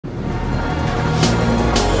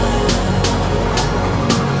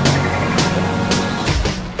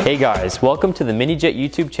Hey guys, welcome to the Minijet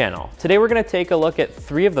YouTube channel. Today we're going to take a look at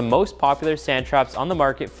 3 of the most popular sand traps on the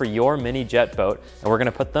market for your mini jet boat, and we're going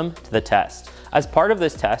to put them to the test. As part of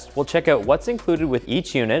this test, we'll check out what's included with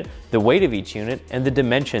each unit, the weight of each unit, and the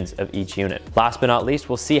dimensions of each unit. Last but not least,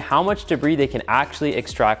 we'll see how much debris they can actually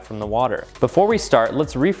extract from the water. Before we start,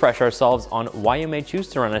 let's refresh ourselves on why you may choose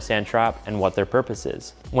to run a sand trap and what their purpose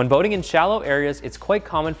is. When boating in shallow areas, it's quite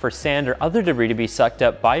common for sand or other debris to be sucked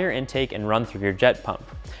up by your intake and run through your jet pump.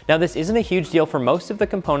 Now, this isn't a huge deal for most of the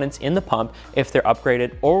components in the pump if they're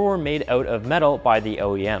upgraded or were made out of metal by the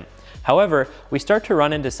OEM. However, we start to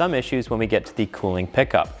run into some issues when we get to the cooling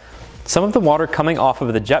pickup. Some of the water coming off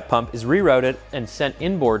of the jet pump is rerouted and sent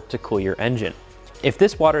inboard to cool your engine. If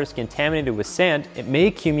this water is contaminated with sand, it may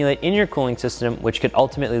accumulate in your cooling system, which could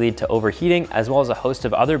ultimately lead to overheating as well as a host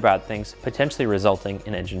of other bad things, potentially resulting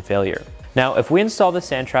in engine failure. Now, if we install the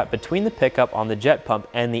sand trap between the pickup on the jet pump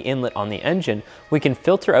and the inlet on the engine, we can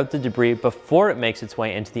filter out the debris before it makes its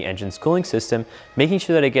way into the engine's cooling system, making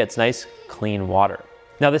sure that it gets nice, clean water.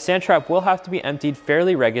 Now, the sand trap will have to be emptied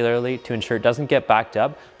fairly regularly to ensure it doesn't get backed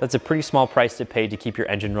up. That's a pretty small price to pay to keep your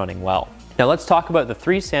engine running well. Now let's talk about the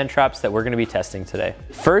 3 sand traps that we're going to be testing today.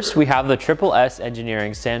 First, we have the SSS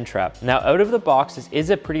Engineering sand trap. Now, out of the box, this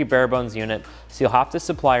is a pretty bare bones unit, so you'll have to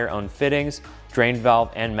supply your own fittings, drain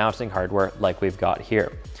valve, and mounting hardware like we've got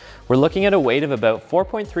here. We're looking at a weight of about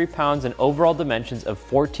 4.3 pounds and overall dimensions of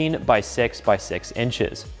 14 by 6 by 6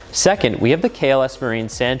 inches. Second, we have the KLS Marine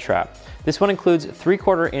sand trap. This one includes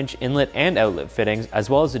 3/4 inch inlet and outlet fittings, as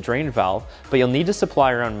well as a drain valve, but you'll need to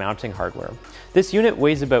supply your own mounting hardware. This unit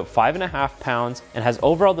weighs about 5.5 pounds and has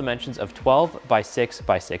overall dimensions of 12 by 6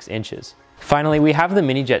 by 6 inches. Finally, we have the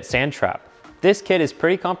Minijet sand trap. This kit is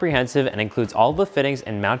pretty comprehensive and includes all the fittings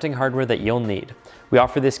and mounting hardware that you'll need. We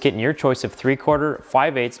offer this kit in your choice of 3/4,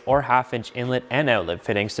 5/8, or 1/2 inch inlet and outlet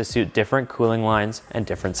fittings to suit different cooling lines and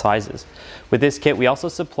different sizes. With this kit, we also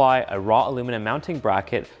supply a raw aluminum mounting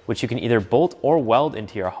bracket, which you can either bolt or weld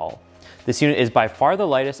into your hull. This unit is by far the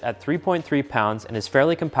lightest at 3.3 pounds and is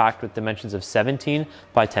fairly compact with dimensions of 17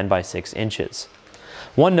 by 10 by 6 inches.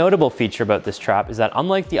 One notable feature about this trap is that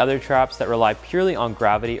unlike the other traps that rely purely on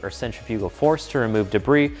gravity or centrifugal force to remove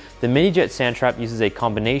debris, the Minijet sand trap uses a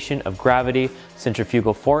combination of gravity,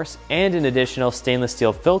 centrifugal force, and an additional stainless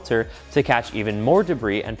steel filter to catch even more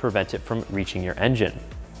debris and prevent it from reaching your engine.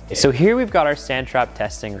 So here we've got our sand trap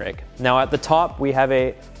testing rig. Now at the top we have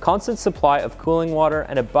a constant supply of cooling water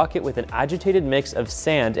and a bucket with an agitated mix of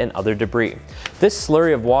sand and other debris. This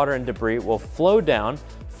slurry of water and debris will flow down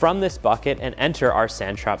from this bucket and enter our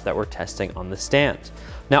sand trap that we're testing on the stand.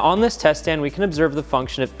 Now on this test stand, we can observe the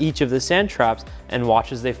function of each of the sand traps and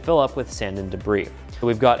watch as they fill up with sand and debris. So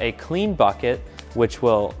we've got a clean bucket, which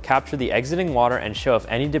will capture the exiting water and show if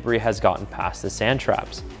any debris has gotten past the sand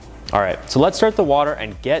traps. All right, so let's start the water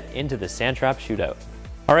and get into the sand trap shootout.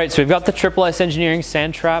 All right, so we've got the SSS Engineering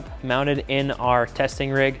sand trap mounted in our testing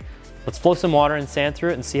rig. Let's flow some water and sand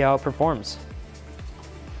through it and see how it performs.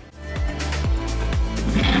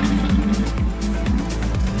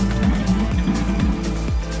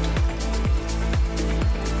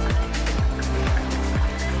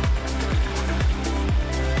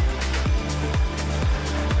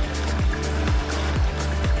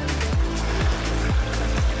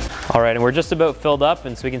 All right, and we're just about filled up,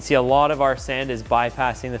 and so we can see a lot of our sand is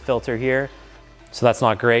bypassing the filter here. So that's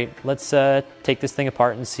not great. Let's take this thing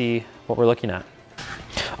apart and see what we're looking at.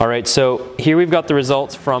 All right, so here we've got the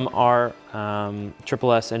results from our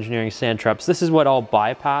SSS Engineering sand traps. This is what all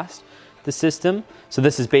bypassed the system. So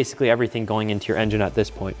this is basically everything going into your engine at this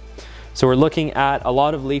point. So we're looking at a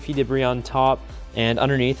lot of leafy debris on top, and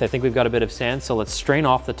underneath I think we've got a bit of sand. So let's strain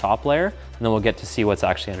off the top layer, and then we'll get to see what's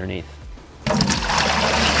actually underneath.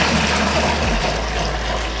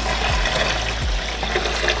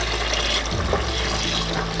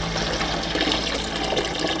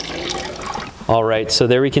 All right, so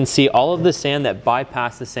there we can see all of the sand that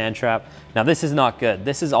bypassed the sand trap. Now this is not good.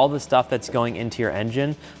 This is all the stuff that's going into your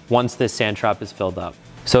engine once this sand trap is filled up.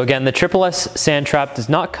 So again, the SSS sand trap does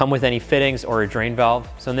not come with any fittings or a drain valve.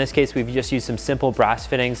 So in this case, we've just used some simple brass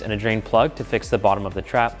fittings and a drain plug to fix the bottom of the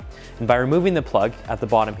trap. And by removing the plug at the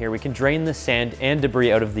bottom here, we can drain the sand and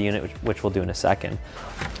debris out of the unit, which we'll do in a second.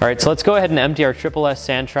 All right, so let's go ahead and empty our SSS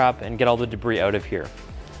sand trap and get all the debris out of here.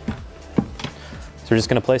 So we're just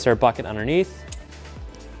gonna place our bucket underneath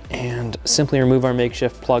and simply remove our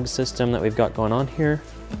makeshift plug system that we've got going on here.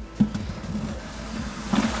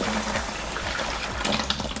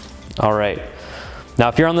 All right, now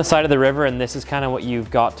if you're on the side of the river and this is kind of what you've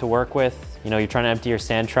got to work with, you're trying to empty your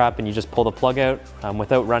sand trap and you just pull the plug out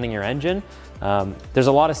without running your engine, there's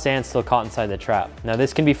a lot of sand still caught inside the trap. Now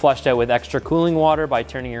this can be flushed out with extra cooling water by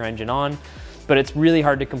turning your engine on, but it's really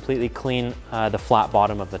hard to completely clean the flat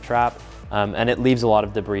bottom of the trap, and it leaves a lot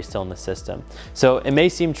of debris still in the system. So it may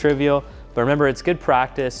seem trivial, but remember, it's good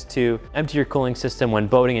practice to empty your cooling system when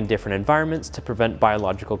boating in different environments to prevent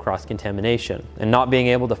biological cross-contamination. And not being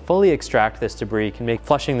able to fully extract this debris can make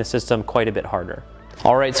flushing the system quite a bit harder.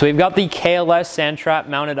 All right, so we've got the KLS sand trap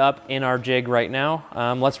mounted up in our jig right now.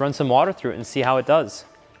 Let's run some water through it and see how it does.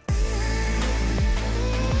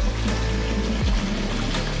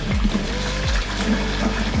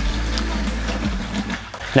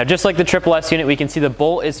 Now, just like the SSS unit, we can see the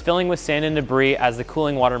bowl is filling with sand and debris as the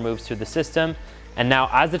cooling water moves through the system. And now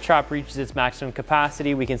as the trap reaches its maximum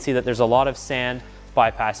capacity, we can see that there's a lot of sand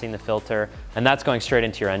bypassing the filter, and that's going straight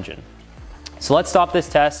into your engine. So let's stop this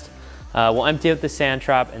test. We'll empty out the sand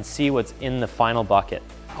trap and see what's in the final bucket.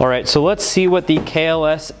 All right, so let's see what the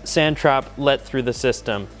KLS sand trap let through the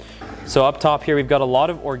system. So up top here, we've got a lot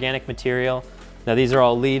of organic material. Now these are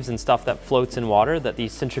all leaves and stuff that floats in water that the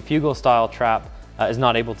centrifugal style trap is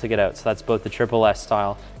not able to get out. So that's both the SSS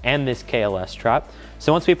style and this KLS trap.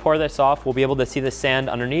 So once we pour this off, we'll be able to see the sand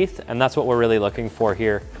underneath, and that's what we're really looking for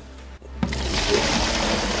here.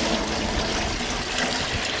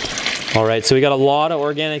 All right, so we got a lot of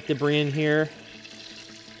organic debris in here,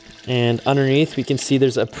 and underneath we can see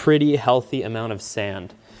there's a pretty healthy amount of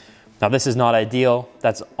sand. Now this is not ideal.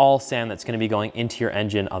 That's all sand that's going to be going into your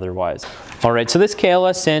engine otherwise. All right, so this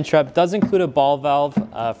KLS sand trap does include a ball valve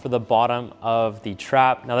for the bottom of the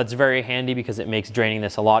trap. Now that's very handy because it makes draining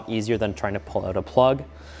this a lot easier than trying to pull out a plug.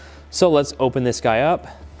 So let's open this guy up.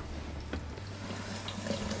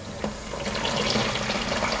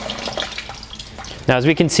 Now as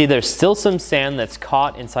we can see, there's still some sand that's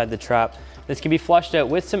caught inside the trap. This can be flushed out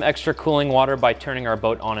with some extra cooling water by turning our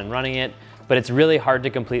boat on and running it, but it's really hard to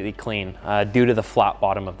completely clean due to the flat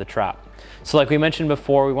bottom of the trap. So like we mentioned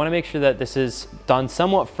before, we want to make sure that this is done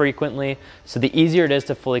somewhat frequently, so the easier it is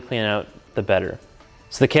to fully clean out, the better.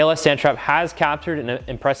 So the KLS sand trap has captured an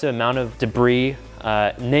impressive amount of debris,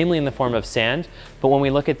 namely in the form of sand, but when we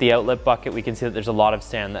look at the outlet bucket, we can see that there's a lot of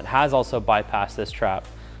sand that has also bypassed this trap,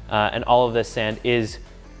 and all of this sand is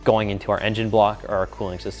going into our engine block or our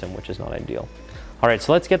cooling system, which is not ideal. All right,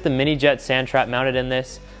 so let's get the Minijet sand trap mounted in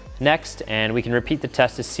this next, and we can repeat the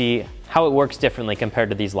test to see how it works differently compared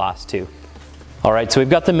to these last two. All right, so we've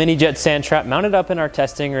got the Minijet sand trap mounted up in our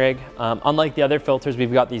testing rig. Unlike the other filters,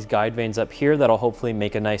 we've got these guide vanes up here that'll hopefully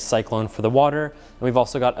make a nice cyclone for the water. And we've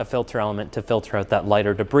also got a filter element to filter out that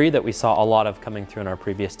lighter debris that we saw a lot of coming through in our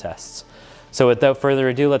previous tests. So without further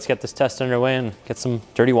ado, let's get this test underway and get some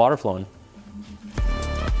dirty water flowing.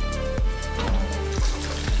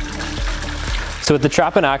 So with the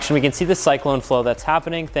trap in action, we can see the cyclone flow that's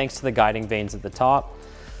happening thanks to the guiding vanes at the top.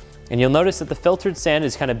 And you'll notice that the filtered sand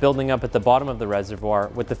is kind of building up at the bottom of the reservoir,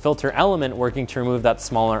 with the filter element working to remove that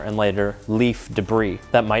smaller and lighter leaf debris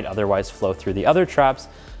that might otherwise flow through the other traps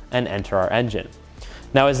and enter our engine.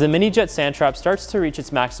 Now, as the Minijet sand trap starts to reach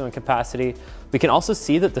its maximum capacity, we can also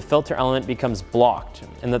see that the filter element becomes blocked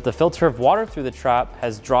and that the filter of water through the trap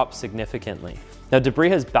has dropped significantly. Now, debris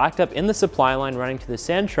has backed up in the supply line running to the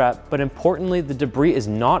sand trap, but importantly, the debris is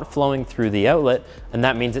not flowing through the outlet, and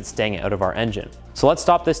that means it's staying out of our engine. So let's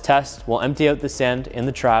stop this test. We'll empty out the sand in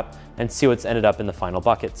the trap and see what's ended up in the final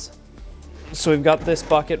buckets. So we've got this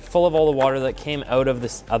bucket full of all the water that came out of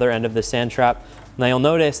this other end of the sand trap. Now you'll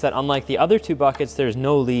notice that unlike the other two buckets, there's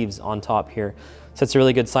no leaves on top here. So that's a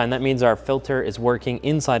really good sign. That means our filter is working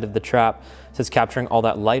inside of the trap, so it's capturing all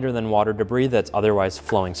that lighter than water debris that's otherwise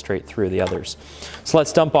flowing straight through the others. So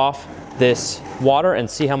let's dump off this water and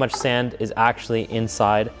see how much sand is actually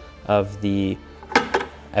inside of the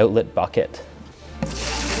outlet bucket.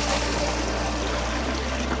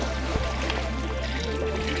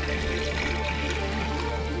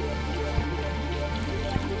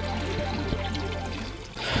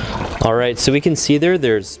 All right, so we can see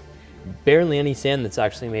there's barely any sand that's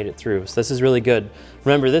actually made it through. So this is really good.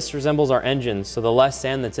 Remember, this resembles our engine, so the less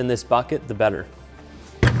sand that's in this bucket, the better.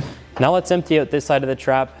 Now let's empty out this side of the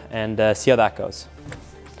trap and see how that goes.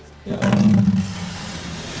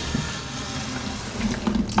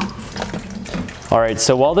 All right,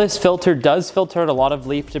 so while this filter does filter out a lot of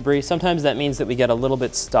leaf debris, sometimes that means that we get a little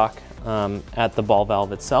bit stuck at the ball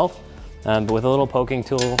valve itself. But with a little poking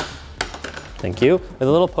tool, thank you. With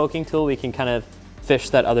a little poking tool, we can kind of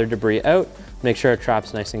fish that other debris out, make sure our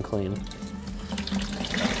trap's nice and clean.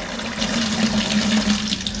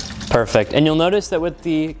 Perfect. And you'll notice that with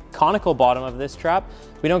the conical bottom of this trap,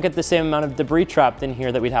 we don't get the same amount of debris trapped in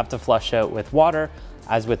here that we'd have to flush out with water,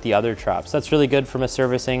 as with the other traps. That's really good from a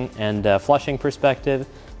servicing and flushing perspective.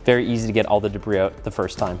 Very easy to get all the debris out the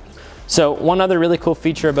first time. So one other really cool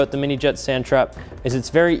feature about the Minijet sand trap is it's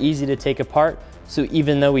very easy to take apart. So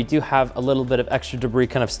even though we do have a little bit of extra debris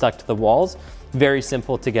kind of stuck to the walls, very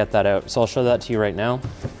simple to get that out. So I'll show that to you right now.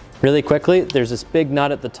 Really quickly, there's this big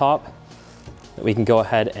nut at the top that we can go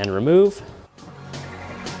ahead and remove.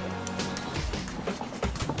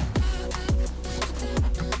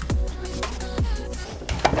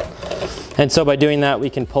 And so by doing that, we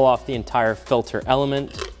can pull off the entire filter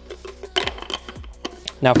element.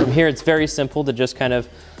 Now from here, it's very simple to just kind of,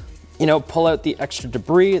 pull out the extra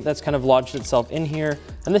debris that's kind of lodged itself in here.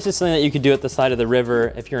 And this is something that you could do at the side of the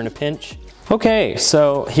river if you're in a pinch. Okay,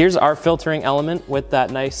 so here's our filtering element with that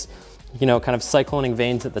nice, kind of cycloning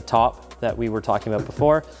veins at the top that we were talking about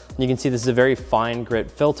before. And you can see this is a very fine grit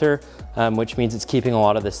filter, which means it's keeping a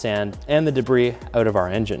lot of the sand and the debris out of our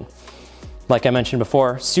engine. Like I mentioned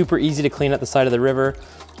before, super easy to clean at the side of the river.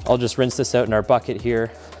 I'll just rinse this out in our bucket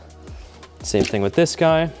here. Same thing with this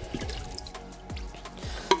guy.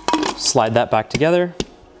 Slide that back together.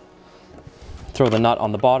 Throw the nut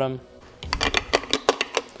on the bottom.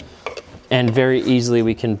 And very easily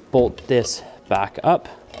we can bolt this back up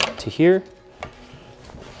to here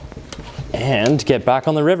and get back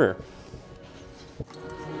on the river.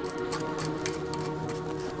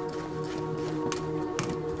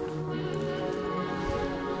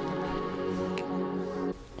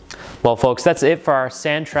 Well folks, that's it for our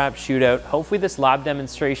sand trap shootout. Hopefully this lab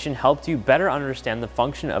demonstration helped you better understand the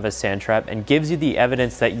function of a sand trap and gives you the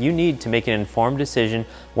evidence that you need to make an informed decision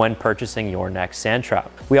when purchasing your next sand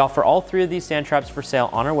trap. We offer all 3 of these sand traps for sale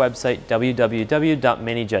on our website,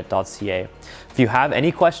 www.minijet.ca. If you have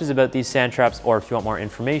any questions about these sand traps, or if you want more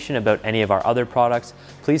information about any of our other products,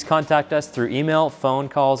 please contact us through email, phone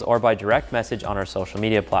calls, or by direct message on our social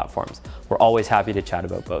media platforms. We're always happy to chat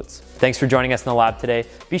about boats. Thanks for joining us in the lab today.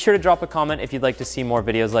 Be sure to drop a comment if you'd like to see more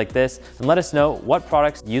videos like this, and let us know what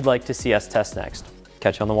products you'd like to see us test next.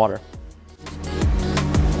 Catch you on the water.